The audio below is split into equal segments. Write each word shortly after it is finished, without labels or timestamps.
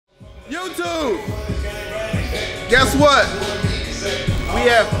YouTube! Guess what? We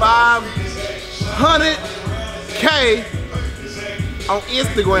have 500K on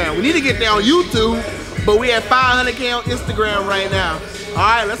Instagram. We need to get there on YouTube, but we have 500K on Instagram right now. All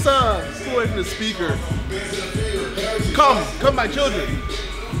right, let's pull away from the speaker. Come my children,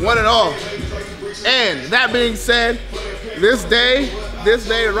 one and all. And that being said, this day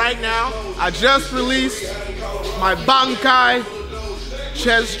right now, I just released my Bankai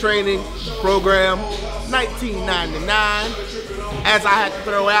chest training program, $19.99. As I had to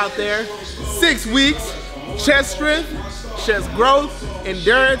throw out there, 6 weeks, chest strength, chest growth,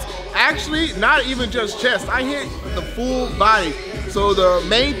 endurance. Actually, not even just chest, I hit the full body. So the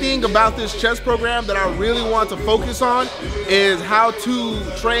main thing about this chest program that I really want to focus on is how to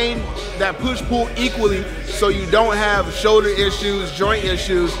train that push-pull equally so you don't have shoulder issues, joint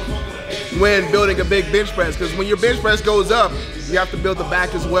issues when building a big bench press. Because when your bench press goes up, you have to build the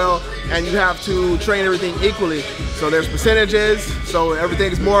back as well, and you have to train everything equally. So there's percentages, so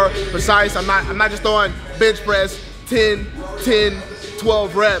everything's more precise. I'm not just throwing bench press 10,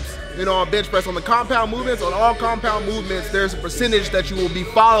 12 reps. You know, on bench press, on the compound movements, on all compound movements, there's a percentage that you will be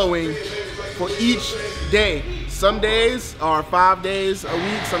following for each day. Some days are 5 days a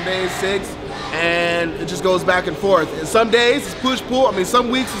week, some days 6, and it just goes back and forth. And some days it's push-pull. I mean, some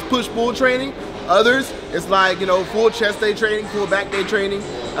weeks it's push-pull training. Others, it's like, you know, full chest day training, full back day training,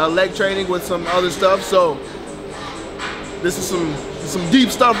 leg training with some other stuff. So this is some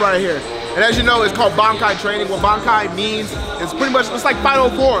deep stuff right here. And as you know, it's called Bankai training. What Bankai means is pretty much, it's like Final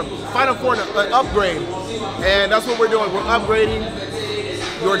Form an upgrade. And that's what we're doing. We're upgrading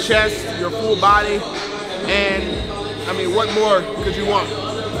your chest, your full body, and I mean, what more could you want?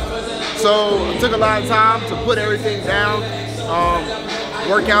 So it took a lot of time to put everything down.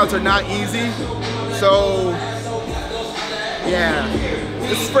 Workouts are not easy. So yeah,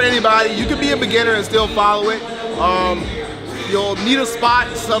 this is for anybody. You can be a beginner and still follow it. You'll need a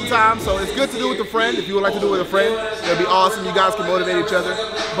spot sometimes, so it's good to do with a friend. If you would like to do it with a friend, that'd be awesome. You guys can motivate each other.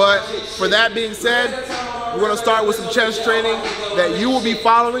 But for that being said, we're gonna start with some chest training that you will be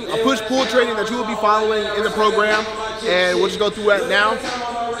following, a push-pull training that you will be following in the program, and we'll just go through that now.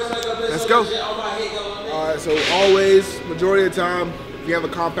 Let's go. All right, so always, majority of the time, if you have a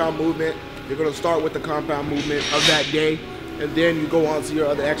compound movement, you're gonna start with the compound movement of that day, and then you go on to your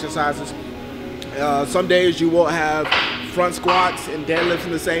other exercises. Some days you won't have front squats and deadlifts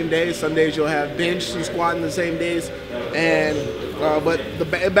in the same day. Some days you'll have bench and squat in the same days, and but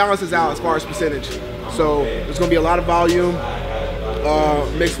it balances out as far as percentage. So there's gonna be a lot of volume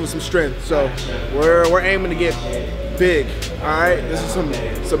mixed with some strength. So we're aiming to get big. All right, this is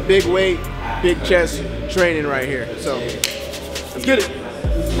some big weight, big chest training right here. So let's get it.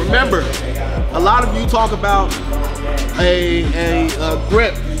 Remember, a lot of you talk about a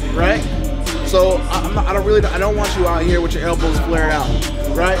grip, right? So I don't want you out here with your elbows flared out,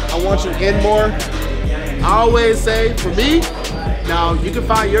 right? I want you in more. I always say, for me, now you can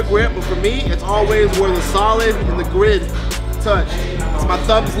find your grip, but for me, it's always where the solid and the grid touch. It's my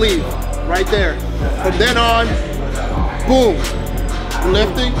thumb sleeve, right there. From then on, boom,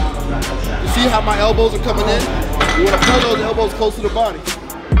 lifting. You see how my elbows are coming in? You want to pull those elbows close to the body.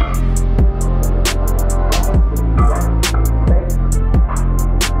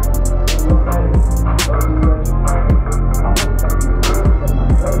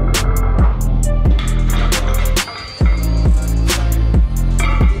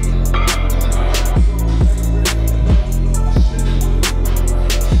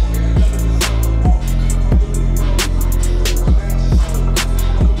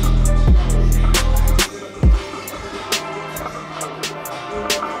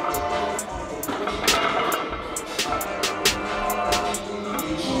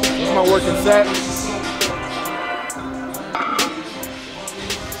 My working set.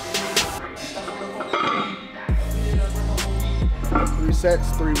 Three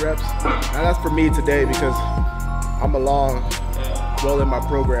sets, 3 reps. Now that's for me today because I'm well in my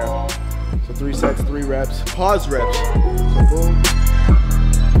program. So 3 sets, 3 reps. Pause reps. So boom.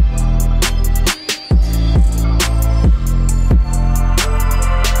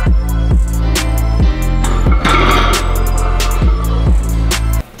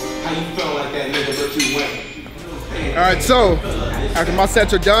 All right, so after my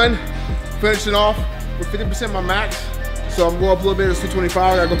sets are done, finishing off with 50% of my max. So I'm going up a little bit, it's 225,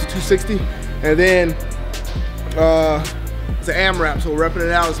 I gotta go to 260. And then it's an AMRAP, so we're repping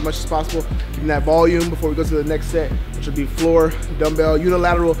it out as much as possible, keeping that volume before we go to the next set, which will be floor, dumbbell,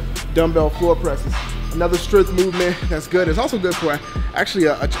 unilateral dumbbell floor presses. Another strength movement that's good. It's also good for actually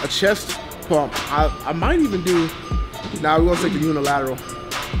a chest pump. I might even do, now we're gonna take the unilateral.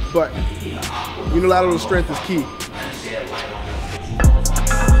 but unilateral strength is key.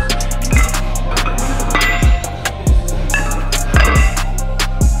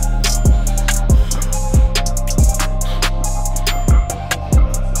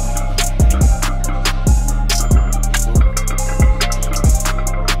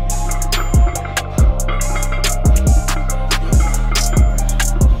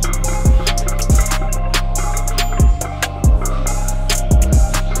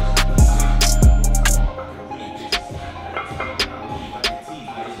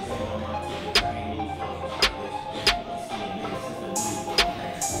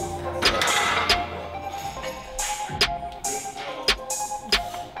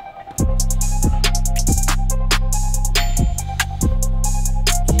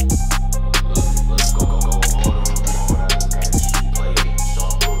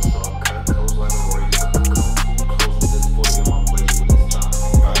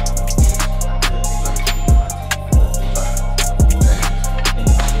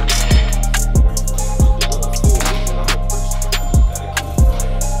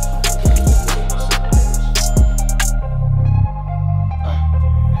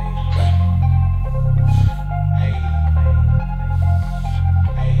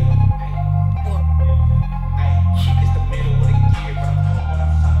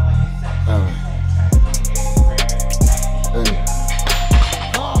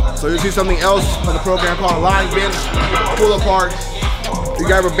 So you'll see something else on the program called lying bench pull apart. You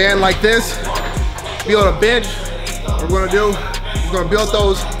grab a band like this, be on a bench. What we're gonna do is we're gonna build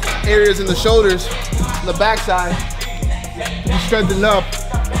those areas in the shoulders, on the backside. You strengthen up,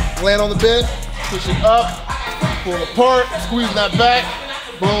 land on the bench, push it up, pull apart, squeeze that back,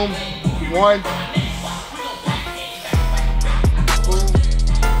 boom, 1.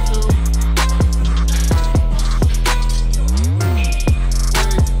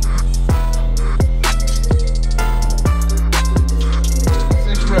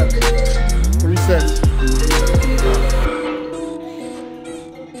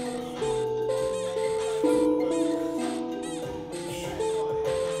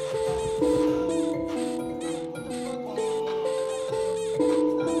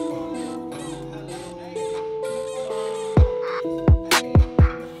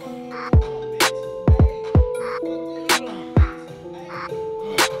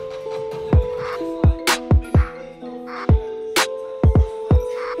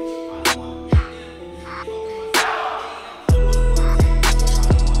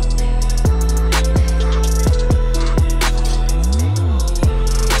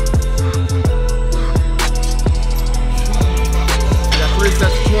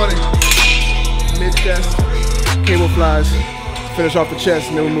 Mid-chest, cable flies, finish off the chest,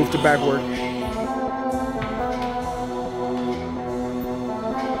 and then we move to back work.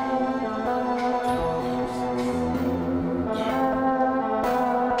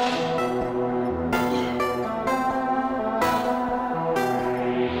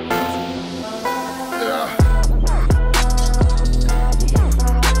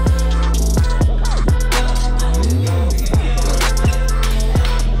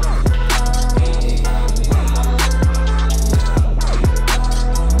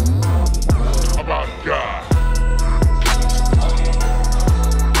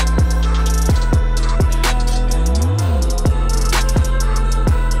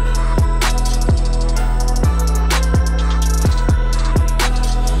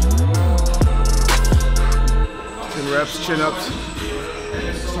 Reps, chin-ups,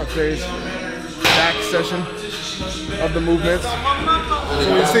 tuck phase, back session of the movements.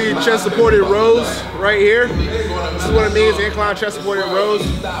 So you see chest supported rows right here. This is what it means, incline chest supported rows.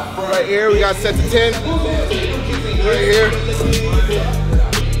 Right here, we got set to 10. Right here.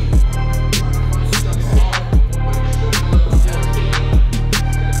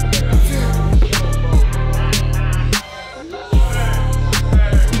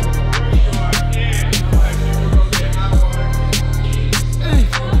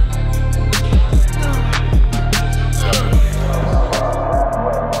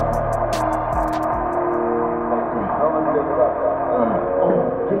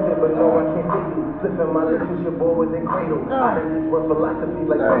 Flipping my lips with your boy with the cradle. I done this work philosophy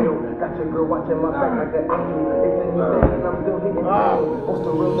like Cradle. Got your girl watching my back like an angel. It's a new day and I'm still hitting tail. Most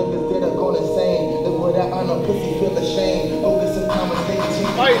of real niggas dead are going insane. Look what I honor, pussy feel ashamed. Go get some conversation.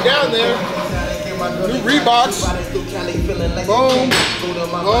 Right down there. New Reeboks. Boom.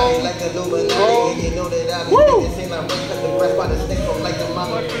 Boom. Boom. Woo. Let's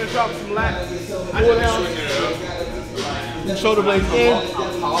finish off some lats. Pull down. Shoulder blades in.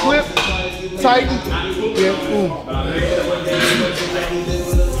 Flip. Tighten. Yeah. Boom.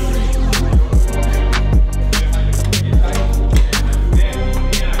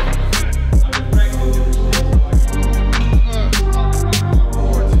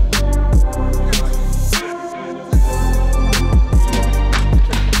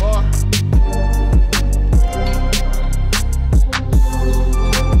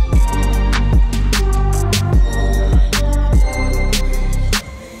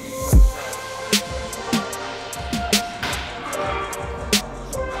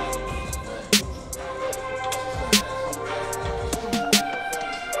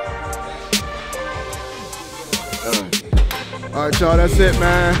 right, y'all, that's it,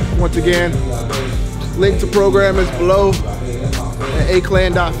 man. Once again, link to program is below at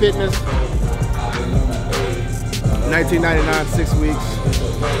aklan.fitness. $19.99, 6 weeks.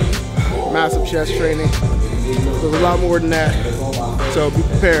 Massive chest training. There's a lot more than that, so be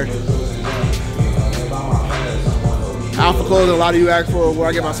prepared. Alpha Clothing, a lot of you asked for where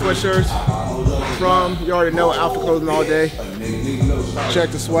I get my sweatshirts from. You already know Alpha Clothing all day. Check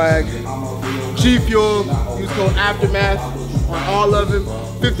the swag. G Fuel, use code Aftermath on all of them.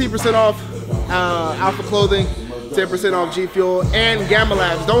 15% off Alpha Clothing, 10% off G Fuel, and Gamma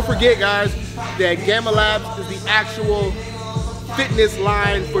Labs. Don't forget, guys, that Gamma Labs is the actual fitness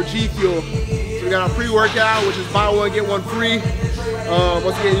line for G Fuel. So we got our pre-workout, which is buy one, get one free.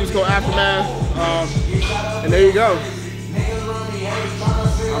 Once again, use code Aftermath. And there you go.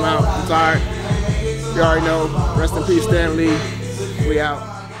 I'm out. I'm tired. You already know. Rest in peace, Stan Lee. We out.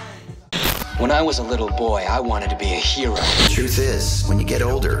 When I was a little boy, I wanted to be a hero. Truth is, when you get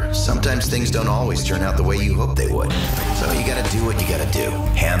older, sometimes things don't always turn out the way you hope they would. So you gotta do what you gotta do.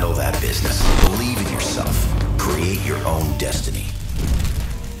 Handle that business. Believe in yourself. Create your own destiny.